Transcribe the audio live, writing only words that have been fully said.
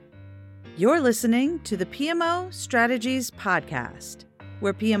You're listening to the PMO Strategies Podcast,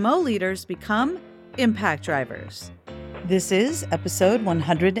 where PMO leaders become impact drivers. This is episode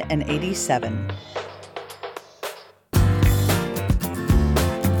 187.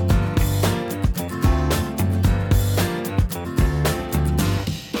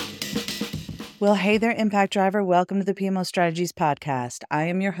 Well, hey there, impact driver. Welcome to the PMO Strategies Podcast. I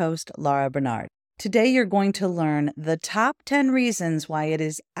am your host, Laura Bernard. Today, you're going to learn the top 10 reasons why it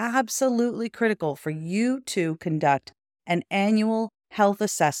is absolutely critical for you to conduct an annual health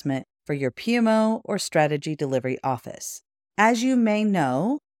assessment for your PMO or strategy delivery office. As you may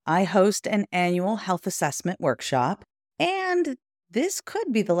know, I host an annual health assessment workshop, and this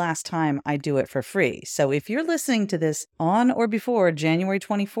could be the last time I do it for free. So if you're listening to this on or before January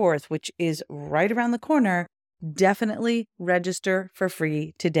 24th, which is right around the corner, definitely register for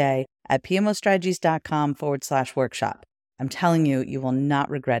free today at pmostrategies.com/workshop. I'm telling you, you will not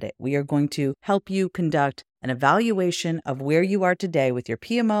regret it. We are going to help you conduct an evaluation of where you are today with your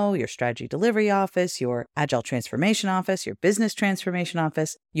PMO, your strategy delivery office, your agile transformation office, your business transformation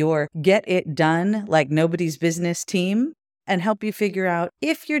office, your get it done like nobody's business team, and help you figure out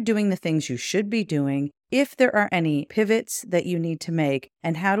if you're doing the things you should be doing, if there are any pivots that you need to make,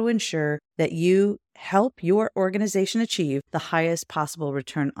 and how to ensure that you help your organization achieve the highest possible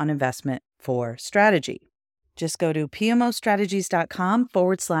return on investment for strategy. Just go to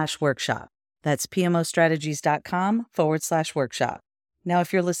pmostrategies.com/workshop. That's pmostrategies.com/workshop. Now,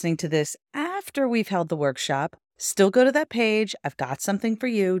 if you're listening to this after we've held the workshop, still go to that page. I've got something for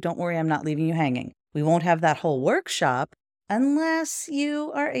you. Don't worry, I'm not leaving you hanging. We won't have that whole workshop unless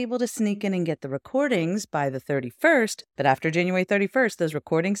you are able to sneak in and get the recordings by the 31st. But after January 31st, those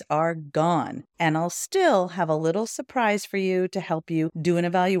recordings are gone. And I'll still have a little surprise for you to help you do an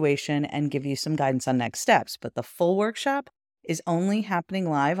evaluation and give you some guidance on next steps. But the full workshop is only happening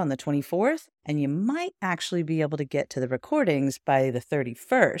live on the 24th, and you might actually be able to get to the recordings by the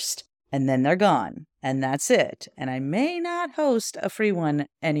 31st. And then they're gone. And that's it. And I may not host a free one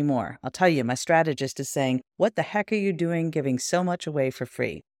anymore. I'll tell you, my strategist is saying, what the heck are you doing giving so much away for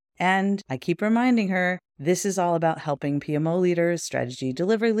free? And I keep reminding her, this is all about helping PMO leaders, strategy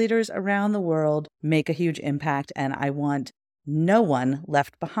delivery leaders around the world make a huge impact. And I want no one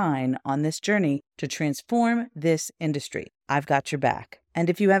left behind on this journey to transform this industry. I've got your back. And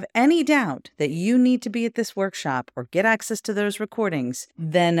if you have any doubt that you need to be at this workshop or get access to those recordings,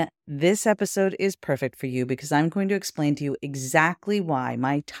 then this episode is perfect for you, because I'm going to explain to you exactly why,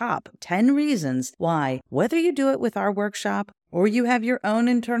 my top 10 reasons why, whether you do it with our workshop or you have your own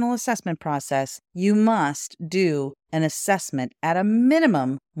internal assessment process, you must do an assessment at a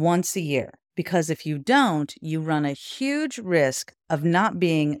minimum once a year. Because if you don't, you run a huge risk of not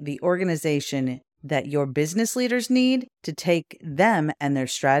being the organization that your business leaders need to take them and their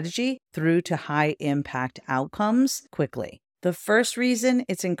strategy through to high impact outcomes quickly. The first reason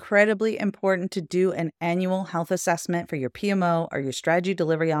it's incredibly important to do an annual health assessment for your PMO or your strategy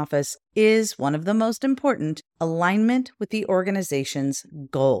delivery office is one of the most important: alignment with the organization's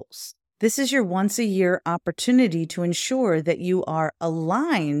goals. This is your once a year opportunity to ensure that you are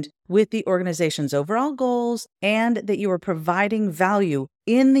aligned with the organization's overall goals and that you are providing value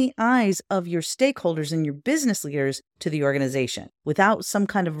in the eyes of your stakeholders and your business leaders to the organization. Without some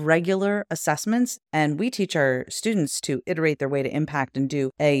kind of regular assessments, and we teach our students to iterate their way to impact and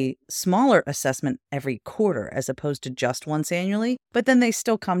do a smaller assessment every quarter as opposed to just once annually, but then they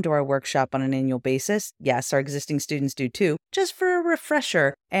still come to our workshop on an annual basis. Yes, our existing students do too, just for a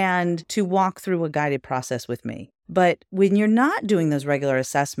refresher and to walk through a guided process with me. But when you're not doing those regular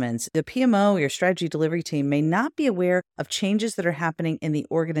assessments, the PMO, your strategy delivery team, may not be aware of changes that are happening in the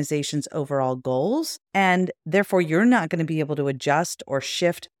organization's overall goals. And therefore, you're not going to be able to adjust or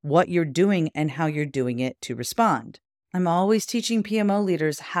shift what you're doing and how you're doing it to respond. I'm always teaching PMO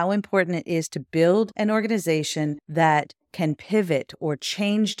leaders how important it is to build an organization that can pivot or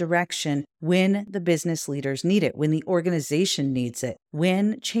change direction when the business leaders need it, when the organization needs it,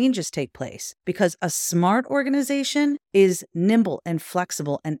 when changes take place. Because a smart organization is nimble and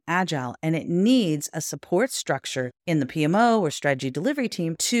flexible and agile, and it needs a support structure in the PMO or strategy delivery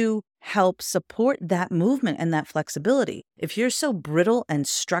team to help support that movement and that flexibility. If you're so brittle and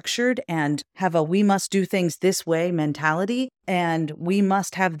structured and have a we must do things this way mentality, and we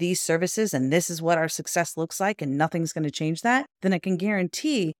must have these services, and this is what our success looks like, and nothing's going to change that, then I can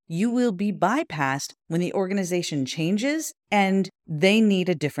guarantee you will be bypassed when the organization changes and they need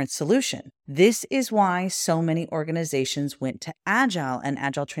a different solution. This is why so many organizations went to Agile and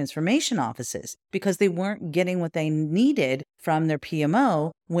Agile transformation offices, because they weren't getting what they needed from their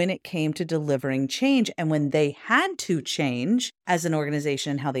PMO when it came to delivering change and when they had to change as an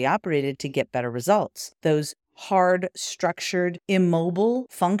organization how they operated to get better results. Those hard, structured, immobile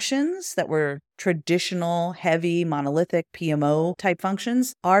functions that were traditional, heavy, monolithic PMO type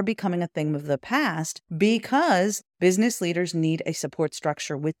functions are becoming a thing of the past because business leaders need a support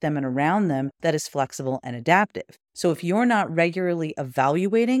structure with them and around them that is flexible and adaptive. So if you're not regularly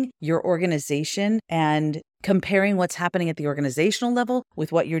evaluating your organization and comparing what's happening at the organizational level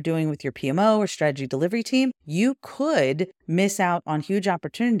with what you're doing with your PMO or strategy delivery team, you could miss out on huge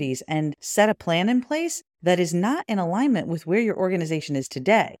opportunities and set a plan in place that is not in alignment with where your organization is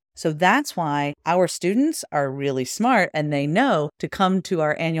today. So that's why our students are really smart and they know to come to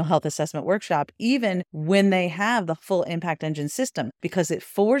our annual health assessment workshop, even when they have the full Impact Engine system, because it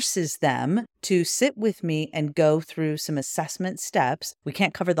forces them to sit with me and go through some assessment steps. We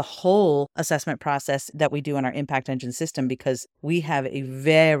can't cover the whole assessment process that we do in our Impact Engine system because we have a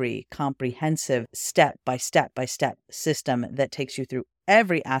very comprehensive step-by-step system that takes you through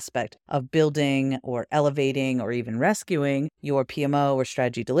every aspect of building or elevating or even rescuing your PMO or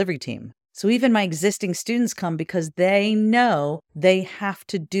strategy delivery team. So even my existing students come because they know they have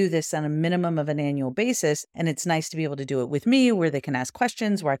to do this on a minimum of an annual basis. And it's nice to be able to do it with me where they can ask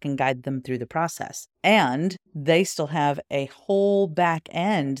questions, where I can guide them through the process. And they still have a whole back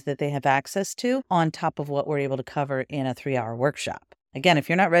end that they have access to on top of what we're able to cover in a 3-hour workshop. Again, if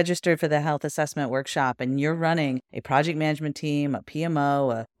you're not registered for the health assessment workshop and you're running a project management team, a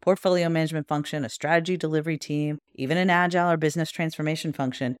PMO, a portfolio management function, a strategy delivery team, even an agile or business transformation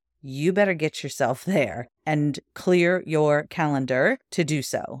function, you better get yourself there and clear your calendar to do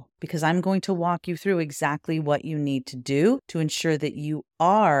so, because I'm going to walk you through exactly what you need to do to ensure that you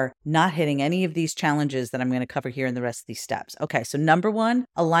are not hitting any of these challenges that I'm going to cover here in the rest of these steps. Okay, so number 1,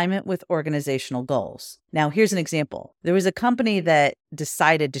 alignment with organizational goals. Now, here's an example. There was a company that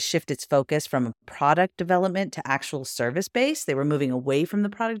decided to shift its focus from product development to actual service base. They were moving away from the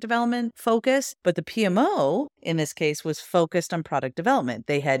product development focus, but the PMO in this case was focused on product development.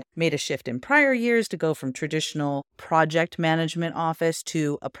 They had made a shift in prior years to go from traditional project management office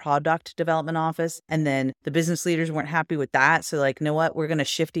to a product development office. And then the business leaders weren't happy with that. So like, you know what, we're going to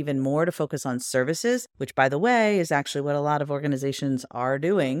shift even more to focus on services, which by the way, is actually what a lot of organizations are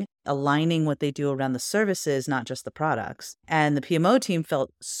doing, aligning what they do around the services, not just the products. And the PMO team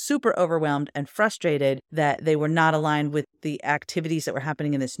felt super overwhelmed and frustrated that they were not aligned with the activities that were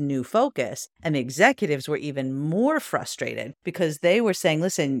happening in this new focus. And the executives were even more frustrated because they were saying,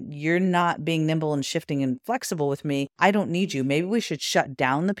 listen, you're not being nimble and shifting and flexible with me. I don't need you. Maybe we should shut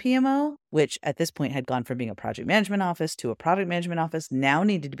down the PMO, which at this point had gone from being a project management office to a product management office, now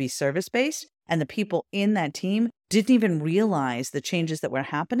needed to be service-based. And the people in that team didn't even realize the changes that were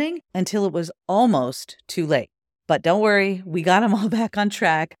happening until it was almost too late. But don't worry, we got them all back on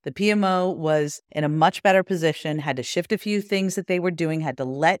track. The PMO was in a much better position, had to shift a few things that they were doing, had to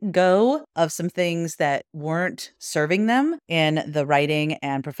let go of some things that weren't serving them in the writing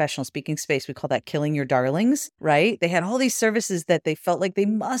and professional speaking space. We call that killing your darlings, right? They had all these services that they felt like they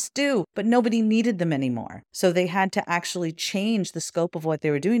must do, but nobody needed them anymore. So they had to actually change the scope of what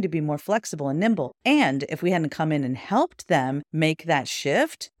they were doing to be more flexible and nimble. And if we hadn't come in and helped them make that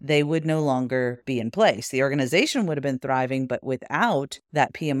shift, they would no longer be in place. The organization would have been thriving, but without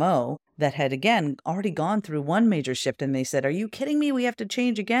that PMO that had, again, already gone through one major shift. And they said, are you kidding me? We have to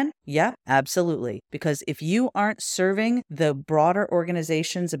change again? Yeah, absolutely. Because if you aren't serving the broader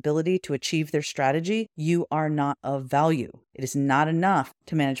organization's ability to achieve their strategy, you are not of value. It is not enough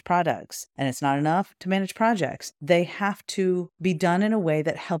to manage products, and it's not enough to manage projects. They have to be done in a way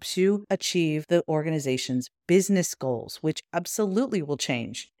that helps you achieve the organization's business goals, which absolutely will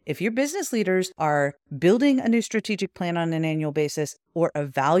change. If your business leaders are building a new strategic plan on an annual basis or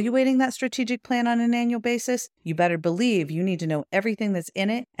evaluating that strategic plan on an annual basis, you better believe you need to know everything that's in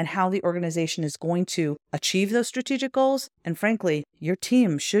it and how the organization is going to achieve those strategic goals. And frankly, your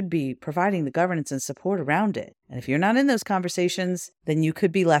team should be providing the governance and support around it. And if you're not in those conversations, then you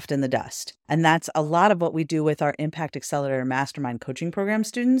could be left in the dust. And that's a lot of what we do with our Impact Accelerator Mastermind coaching program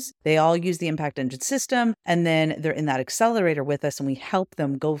students. They all use the Impact Engine system, and then they're in that accelerator with us, and we help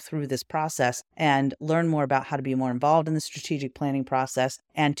them go through this process and learn more about how to be more involved in the strategic planning process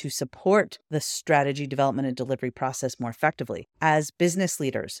and to support the strategy development and delivery process more effectively as business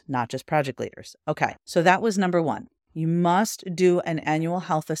leaders, not just project leaders. Okay, so that was number 1. You must do an annual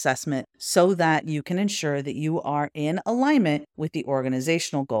health assessment so that you can ensure that you are in alignment with the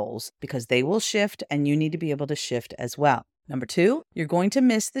organizational goals, because they will shift and you need to be able to shift as well. Number 2, you're going to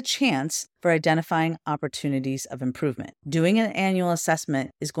miss the chance for identifying opportunities of improvement. Doing an annual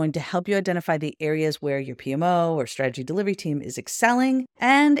assessment is going to help you identify the areas where your PMO or strategy delivery team is excelling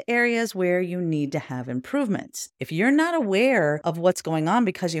and areas where you need to have improvements. If you're not aware of what's going on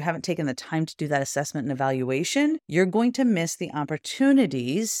because you haven't taken the time to do that assessment and evaluation, you're going to miss the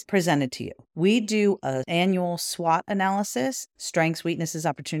opportunities presented to you. We do an annual SWOT analysis, strengths, weaknesses,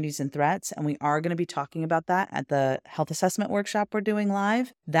 opportunities, and threats, and we are going to be talking about that at the health assessment workshop we're doing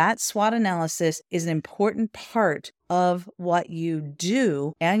live. That SWOT analysis is an important part of what you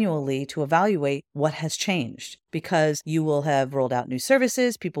do annually to evaluate what has changed, because you will have rolled out new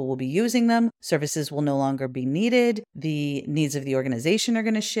services, people will be using them, services will no longer be needed, the needs of the organization are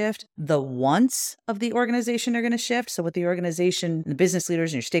going to shift, the wants of the organization are going to shift. So what the organization, the business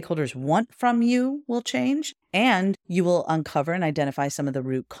leaders and your stakeholders want from you will change, and you will uncover and identify some of the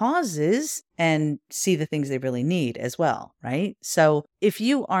root causes and see the things they really need as well, right? So if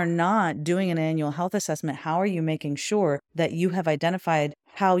you are not doing an annual health assessment, how are you making sure that you have identified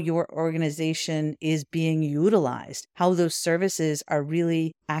how your organization is being utilized, how those services are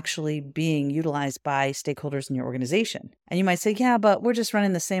really actually being utilized by stakeholders in your organization? And you might say, yeah, but we're just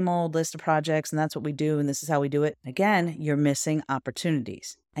running the same old list of projects and that's what we do and this is how we do it. Again, you're missing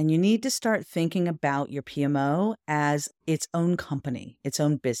opportunities. And you need to start thinking about your PMO as its own company, its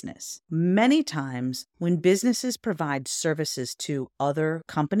own business. Many times when businesses provide services to other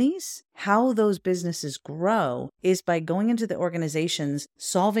companies, how those businesses grow is by going into the organizations,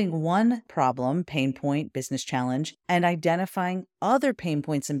 solving one problem, pain point, business challenge, and identifying other pain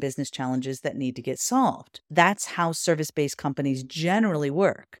points and business challenges that need to get solved. That's how service-based companies generally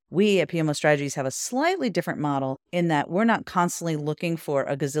work. We at PMO Strategies have a slightly different model in that we're not constantly looking for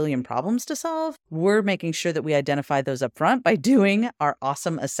a gazillion problems to solve. We're making sure that we identify those up front by doing our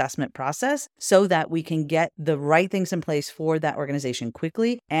awesome assessment process so that we can get the right things in place for that organization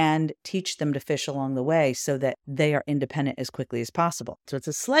quickly and teach them to fish along the way so that they are independent as quickly as possible. So it's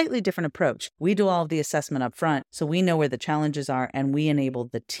a slightly different approach. We do all of the assessment up front so we know where the challenges are, and we enable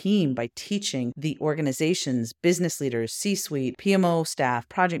the team by teaching the organization's business leaders, C-suite, PMO staff,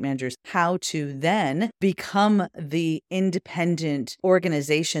 project managers, how to then become the independent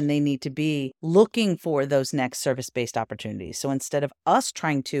organization they need to be, looking for those next service-based opportunities. So instead of us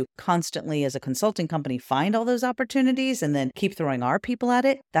trying to constantly as a consulting company find all those opportunities and then keep throwing our people at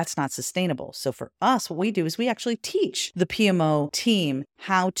it, that's not sustainable. So for us, what we do is we actually teach the PMO team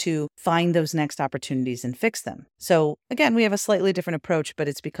how to find those next opportunities and fix them. So again, we have a slightly different approach, but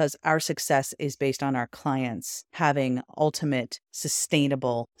it's because our success is based on our clients having ultimate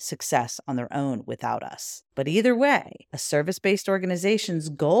sustainable success on their own without us. But either way, a service-based organization's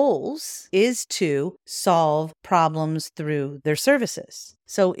goals is to solve problems through their services.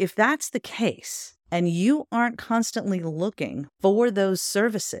 So if that's the case, and you aren't constantly looking for those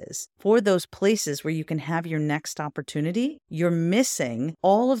services, for those places where you can have your next opportunity, you're missing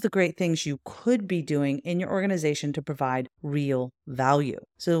all of the great things you could be doing in your organization to provide real value.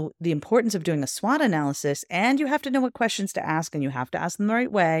 So the importance of doing a SWOT analysis, and you have to know what questions to ask, and you have to ask them the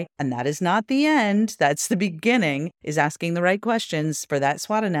right way. And that is not the end. That's the beginning, is asking the right questions for that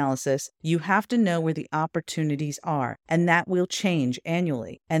SWOT analysis. You have to know where the opportunities are, and that will change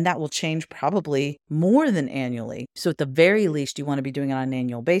annually. And that will change probably more than annually. So at the very least, you want to be doing it on an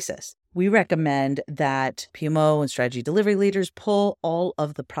annual basis. We recommend that PMO and strategy delivery leaders pull all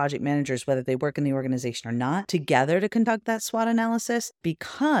of the project managers, whether they work in the organization or not, together to conduct that SWOT analysis,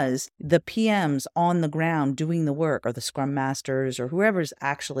 because the PMs on the ground doing the work, or the Scrum Masters, or whoever's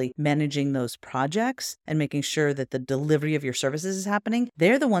actually managing those projects and making sure that the delivery of your services is happening,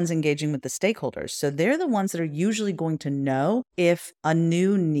 they're the ones engaging with the stakeholders. So they're the ones that are usually going to know if a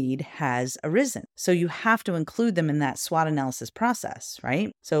new need has arisen. So you have to include them in that SWOT analysis process,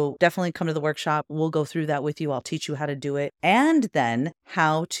 right? So definitely come to the workshop. We'll go through that with you. I'll teach you how to do it, and then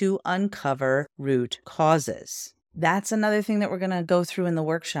how to uncover root causes. That's another thing that we're going to go through in the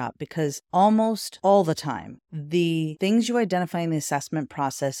workshop, because almost all the time, the things you identify in the assessment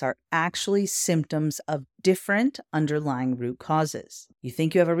process are actually symptoms of different underlying root causes. You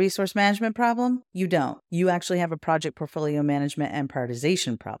think you have a resource management problem? You don't. You actually have a project portfolio management and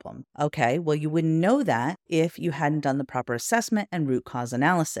prioritization problem. Okay, well, you wouldn't know that if you hadn't done the proper assessment and root cause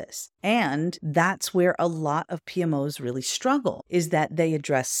analysis. And that's where a lot of PMOs really struggle, is that they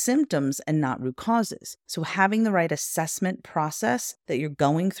address symptoms and not root causes. So having the right assessment process that you're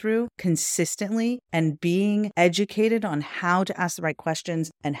going through consistently, and being educated on how to ask the right questions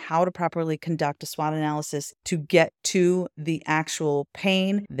and how to properly conduct a SWOT analysis analysis to get to the actual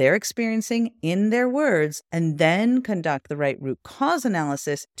pain they're experiencing in their words, and then conduct the right root cause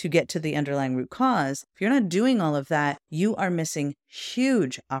analysis to get to the underlying root cause. If you're not doing all of that, you are missing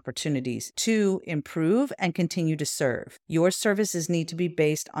huge opportunities to improve and continue to serve. Your services need to be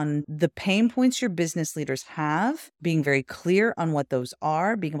based on the pain points your business leaders have, being very clear on what those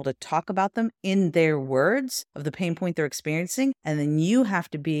are, being able to talk about them in their words of the pain point they're experiencing. And then you have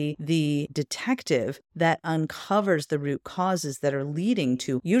to be the detective that uncovers the root causes that are leading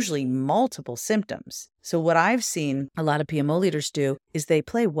to usually multiple symptoms. So what I've seen a lot of PMO leaders do is they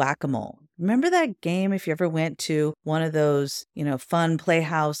play whack-a-mole. Remember that game if you ever went to one of those, fun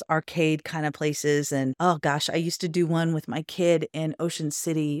playhouse arcade kind of places? And oh gosh, I used to do one with my kid in Ocean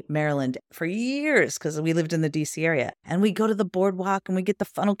City, Maryland for years because we lived in the DC area. And we go to the boardwalk and we get the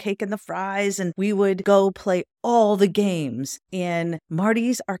funnel cake and the fries, and we would go play all the games in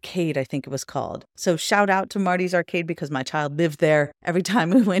Marty's Arcade, I think it was called. So shout out to Marty's Arcade because my child lived there every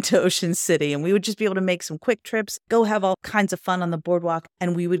time we went to Ocean City, and we would just be able to make some quick trips, go have all kinds of fun on the boardwalk,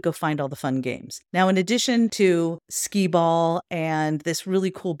 and we would go find all the fun games. Now, in addition to skee ball and this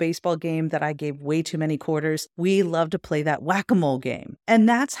really cool baseball game that I gave way too many quarters, we love to play that whack-a-mole game. And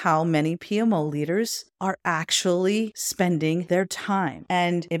that's how many PMO leaders are actually spending their time.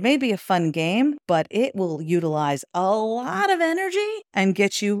 And it may be a fun game, but it will utilize a lot of energy and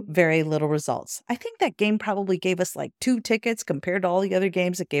get you very little results. I think that game probably gave us like 2 tickets compared to all the other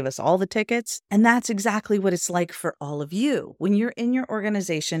games that gave us all the tickets. And that's exactly what it's like for all of you. When you're in your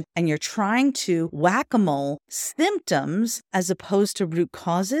organization and you're trying to whack-a-mole symptoms as opposed to root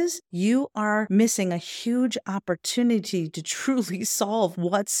causes, you are missing a huge opportunity to truly solve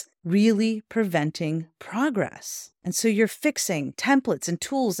what's really preventing progress. And so you're fixing templates and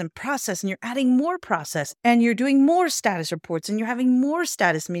tools and process, and you're adding more process, and you're doing more status reports, and you're having more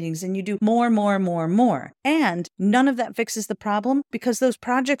status meetings, and you do more. And none of that fixes the problem because those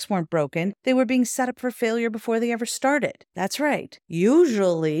projects weren't broken. They were being set up for failure before they ever started. That's right.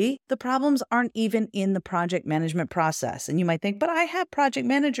 Usually the problems aren't even in the project management process. And you might think, but I have project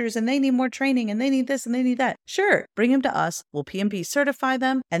managers and they need more training and they need this and they need that. Sure, bring them to us. We'll PMP certify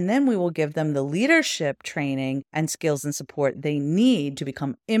them, and then we will give them the leadership training and skills and support they need to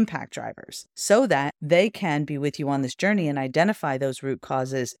become impact drivers so that they can be with you on this journey and identify those root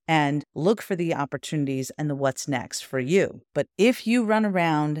causes and look for the opportunities and the what's next for you. But if you run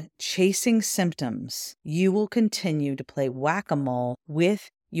around chasing symptoms, you will continue to play whack-a-mole with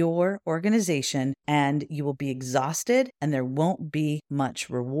your organization, and you will be exhausted, and there won't be much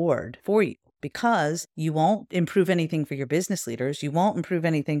reward for you. Because you won't improve anything for your business leaders. You won't improve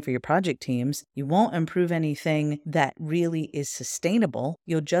anything for your project teams. You won't improve anything that really is sustainable.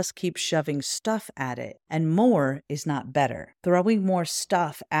 You'll just keep shoving stuff at it. And more is not better. Throwing more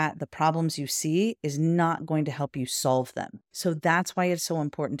stuff at the problems you see is not going to help you solve them. So that's why it's so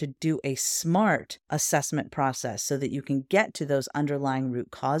important to do a smart assessment process so that you can get to those underlying root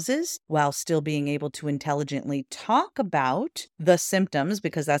causes while still being able to intelligently talk about the symptoms,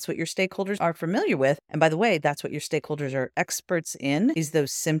 because that's what your stakeholders are familiar with. And by the way, that's what your stakeholders are experts in, is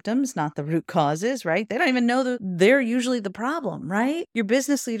those symptoms, not the root causes, right? They don't even know that they're usually the problem, right? Your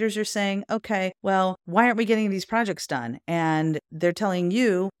business leaders are saying, okay, well, why aren't we getting these projects done? And they're telling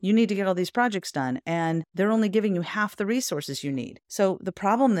you, you need to get all these projects done. And they're only giving you half the resources you need. So the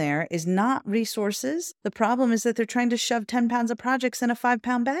problem there is not resources. The problem is that they're trying to shove 10 pounds of projects in a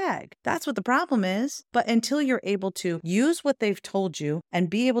 5-pound bag. That's what the problem is. But until you're able to use what they've told you and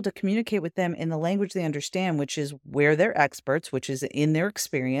be able to communicate with them in the language they understand, which is where they're experts, which is in their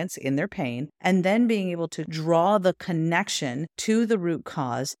experience, in their pain, and then being able to draw the connection to the root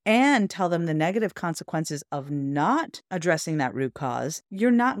cause and tell them the negative consequences of not addressing that root cause,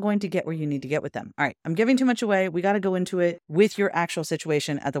 you're not going to get where you need to get with them. All right, I'm giving too much away. We got to go into it with your actual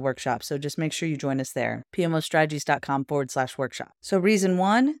situation at the workshop. So just make sure you join us there. pmostrategies.com/workshop. So reason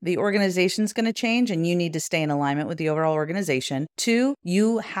 1, the organization's going to change and you need to stay in alignment with the overall organization. 2,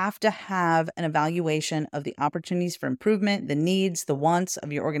 you have to have an evaluation of the opportunities for improvement, the needs, the wants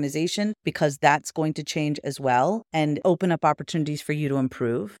of your organization, because that's going to change as well and open up opportunities for you to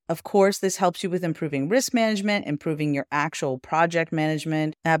improve. Of course, this helps you with improving risk management, improving your actual project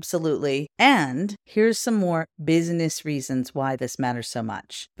management. Absolutely. And here's some more business reasons why this matters so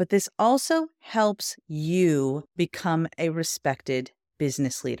much. But this also helps you become a respected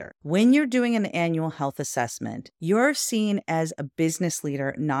business leader. When you're doing an annual health assessment, you're seen as a business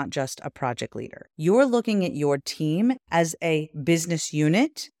leader, not just a project leader. You're looking at your team as a business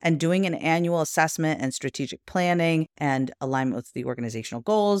unit and doing an annual assessment and strategic planning and alignment with the organizational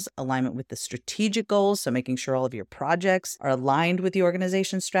goals, alignment with the strategic goals, so making sure all of your projects are aligned with the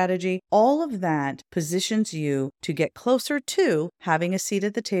organization's strategy. All of that positions you to get closer to having a seat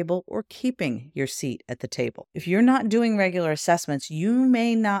at the table or keeping your seat at the table. If you're not doing regular assessments, you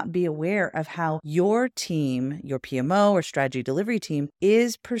may not be aware of how your team, your PMO or strategy delivery team,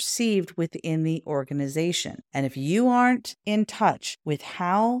 is perceived within the organization. And if you aren't in touch with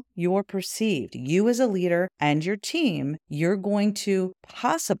how you're perceived, you as a leader and your team, you're going to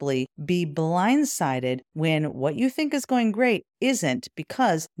possibly be blindsided when what you think is going great isn't,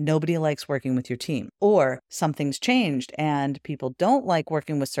 because nobody likes working with your team, or something's changed and people don't like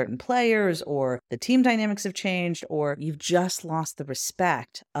working with certain players, or the team dynamics have changed, or you've just lost the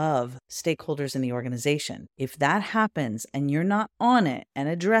respect of stakeholders in the organization. If that happens and you're not on it and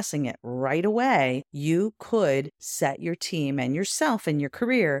addressing it right away, you could set your team and yourself and your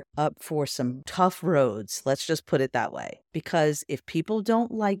career up for some tough roads. Let's just put it that way. Because if people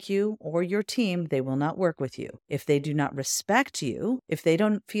don't like you or your team, they will not work with you. If they do not respect you, if they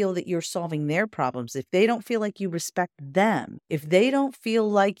don't feel that you're solving their problems, if they don't feel like you respect them, if they don't feel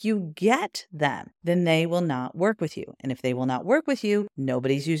like you get them, then they will not work with you. And if they will not work with you,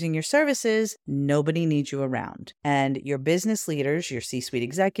 nobody's using your services, nobody needs you around. And your business leaders, your C-suite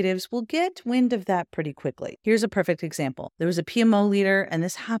executives, will get wind of that pretty quickly. Here's a perfect example. There was a PMO leader, and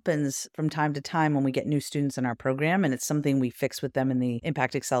this happens from time to time when we get new students in our program, and it's something we fix with them in the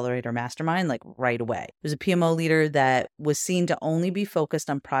Impact Accelerator Mastermind, like right away. There's a PMO leader that was seen to only be focused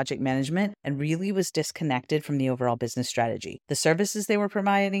on project management and really was disconnected from the overall business strategy. The services they were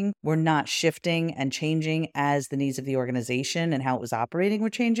providing were not shifting and changing as the needs of the organization and how it was operating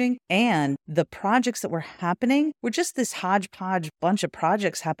were changing. And the projects that were happening were just this hodgepodge bunch of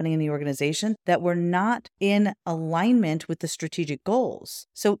projects happening in the organization that were not in alignment with the strategic goals.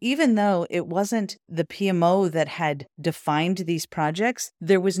 So even though it wasn't the PMO that had defined these projects,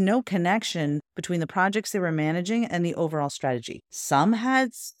 there was no connection between the projects they were managing and the overall strategy. Some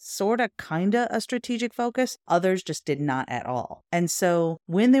had kind of a strategic focus, others just did not at all. And so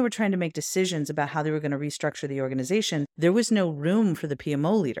when they were trying to make decisions about how they were going to restructure the organization, there was no room for the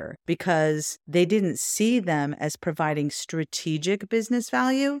PMO leader because they didn't see them as providing strategic business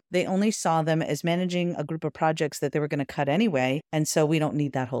value. They only saw them as managing a group of projects that they were going to cut anyway. And so we don't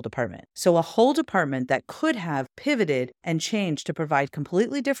need that whole department. So a whole department that could have pivoted and changed to provide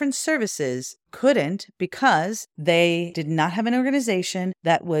completely different services couldn't, because they did not have an organization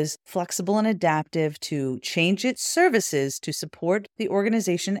that was flexible and adaptive to change its services to support the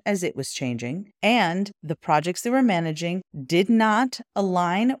organization as it was changing. And the projects they were managing did not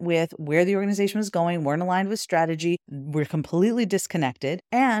align with where the organization was going, weren't aligned with strategy, were completely disconnected.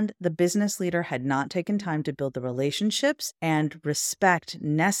 And the business leader had not taken time to build the relationships and respect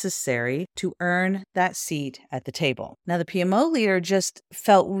necessary to earn that seat at the table. Now, the PMO leader just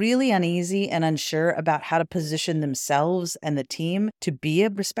felt really uneasy and unsure about how to position themselves and the team to be a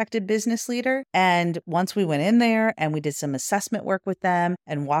respected business leader. And once we went in there and we did some assessment work with them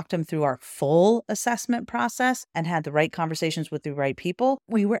and walked them through our full assessment process and had the right conversations with the right people,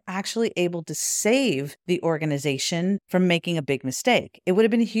 we were actually able to save the organization from making a big mistake. It would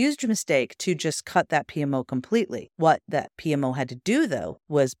have been a huge mistake to just cut that PMO completely. What that PMO had to do, though,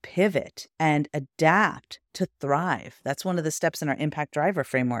 was pivot and adapt to thrive. That's one of the steps in our Impact Driver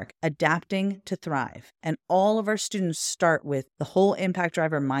framework, adapting to thrive. And all of our students start with the whole Impact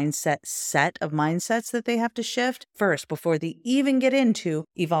Driver mindset set of mindsets that they have to shift first before they even get into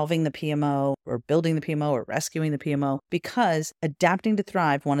evolving the PMO or building the PMO or rescuing the PMO, because adapting to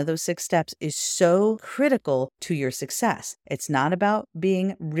thrive, one of those 6 steps, is so critical to your success. It's not about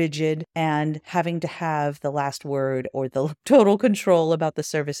being rigid and having to have the last word or the total control about the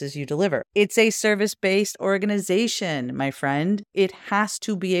services you deliver. It's a service-based organization, my friend. It has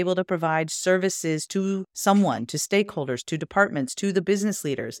to be able to provide services to someone, to stakeholders, to departments, to the business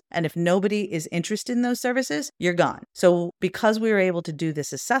leaders. And if nobody is interested in those services, you're gone. So because we were able to do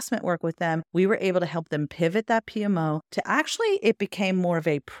this assessment work with them, we were able to help them pivot that PMO to actually, it became more of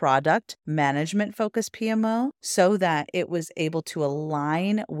a product management focused PMO so that it was able to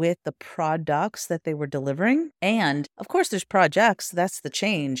align with the products that they were delivering. And of course, there's projects, that's the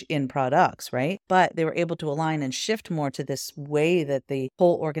change in products, right? But they were able able to align and shift more to this way that the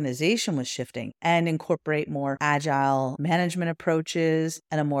whole organization was shifting and incorporate more agile management approaches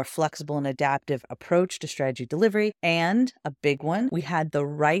and a more flexible and adaptive approach to strategy delivery. And a big one, we had the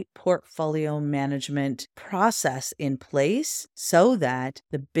right portfolio management process in place so that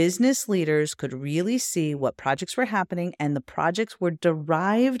the business leaders could really see what projects were happening and the projects were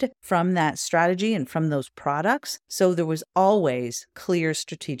derived from that strategy and from those products. So there was always clear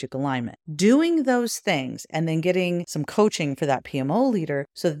strategic alignment. Doing those things and then getting some coaching for that PMO leader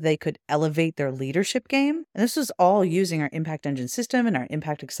so that they could elevate their leadership game. And this was all using our Impact Engine system and our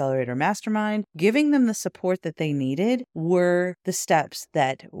Impact Accelerator Mastermind. Giving them the support that they needed were the steps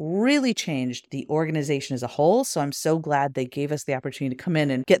that really changed the organization as a whole. So I'm so glad they gave us the opportunity to come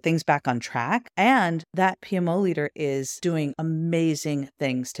in and get things back on track. And that PMO leader is doing amazing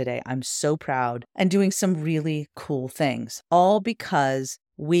things today. I'm so proud and doing some really cool things, all because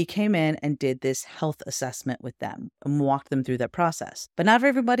we came in and did this health assessment with them and walked them through that process. But not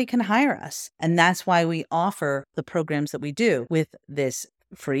everybody can hire us. And that's why we offer the programs that we do with this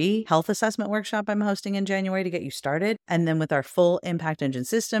free health assessment workshop I'm hosting in January to get you started. And then with our full Impact Engine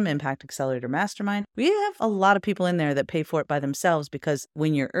system, Impact Accelerator Mastermind, we have a lot of people in there that pay for it by themselves because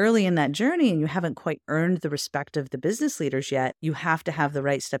when you're early in that journey and you haven't quite earned the respect of the business leaders yet, you have to have the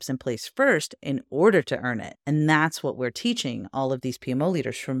right steps in place first in order to earn it. And that's what we're teaching all of these PMO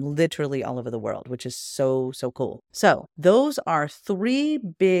leaders from literally all over the world, which is so, so cool. So those are 3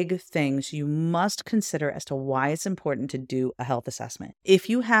 big things you must consider as to why it's important to do a health assessment. If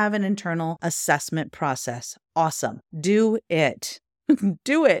you have an internal assessment process, awesome. Do it.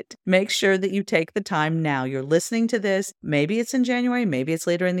 Do it. Make sure that you take the time now. You're listening to this. Maybe it's in January, maybe it's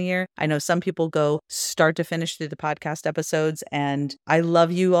later in the year. I know some people go start to finish through the podcast episodes, and I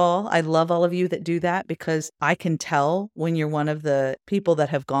love you all. I love all of you that do that because I can tell when you're one of the people that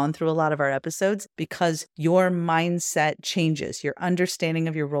have gone through a lot of our episodes because your mindset changes, your understanding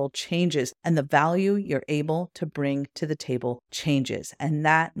of your role changes, and the value you're able to bring to the table changes. And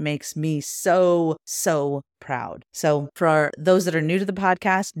that makes me so, so proud. So for those that are new to the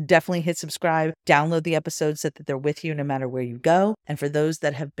podcast, definitely hit subscribe, download the episodes so that they're with you no matter where you go. And for those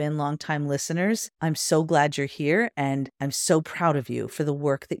that have been longtime listeners, I'm so glad you're here and I'm so proud of you for the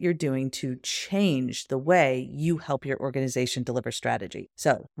work that you're doing to change the way you help your organization deliver strategy.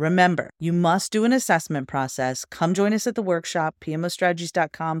 So remember, you must do an assessment process. Come join us at the workshop,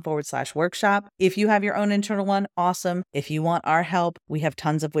 pmostrategies.com/workshop. If you have your own internal one, awesome. If you want our help, we have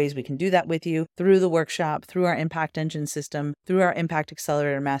tons of ways we can do that with you through the workshop, through our Impact Engine system, through our Impact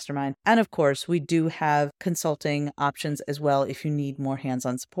Accelerator Mastermind. And of course, we do have consulting options as well if you need more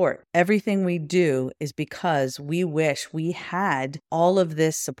hands-on support. Everything we do is because we wish we had all of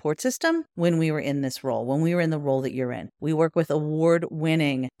this support system when we were in this role, when we were in the role that you're in. We work with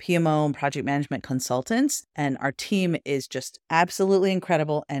award-winning PMO and project management consultants, and our team is just absolutely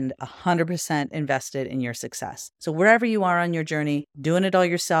incredible and 100% invested in your success. So wherever you are on your journey, doing it all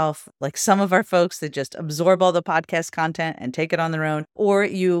yourself, like some of our folks that just absorb all the podcast content and take it on their own, or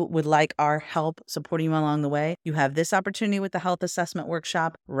you would like our help supporting you along the way, you have this opportunity with the health assessment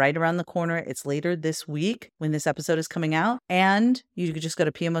workshop right around the corner. It's later this week when this episode is coming out. And you could just go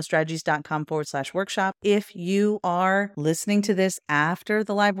to pmostrategies.com/workshop. If you are listening to this after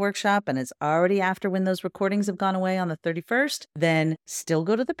the live workshop and it's already after when those recordings have gone away on the 31st, then still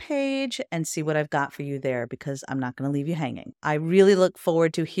go to the page and see what I've got for you there because I'm not going to leave you hanging. I really look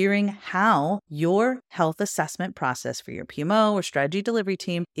forward to hearing how your health assessment process for your PMO or strategy delivery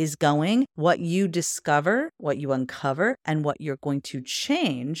team is going, what you discover, what you uncover, and what you're going to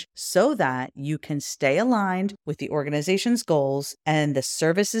change so that you can stay aligned with the organization's goals and the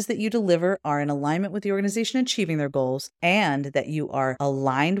services that you deliver are in alignment with the organization achieving their goals, and that you are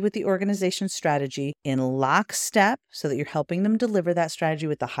aligned with the organization's strategy in lockstep so that you're helping them deliver that strategy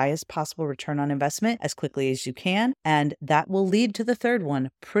with the highest possible return on investment as quickly as you can. And that will lead to the third one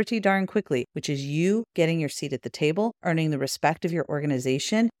pretty darn quickly, which is you getting your seat at the table, earning the respect of your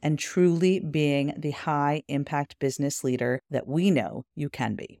organization, and truly being the high impact business leader that we know you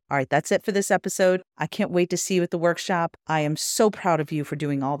can be. All right, that's it for this episode. I can't wait to see you at the workshop. I am so proud of you for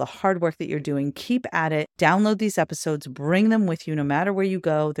doing all the hard work that you're doing. Keep at it. Download these episodes, bring them with you no matter where you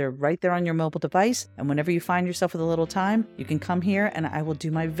go. They're right there on your mobile device. And whenever you find yourself with a little time, you can come here and I will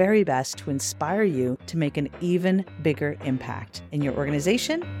do my very best to inspire you to make an even bigger impact in your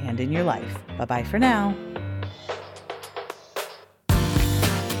organization and in your life. Bye-bye for now.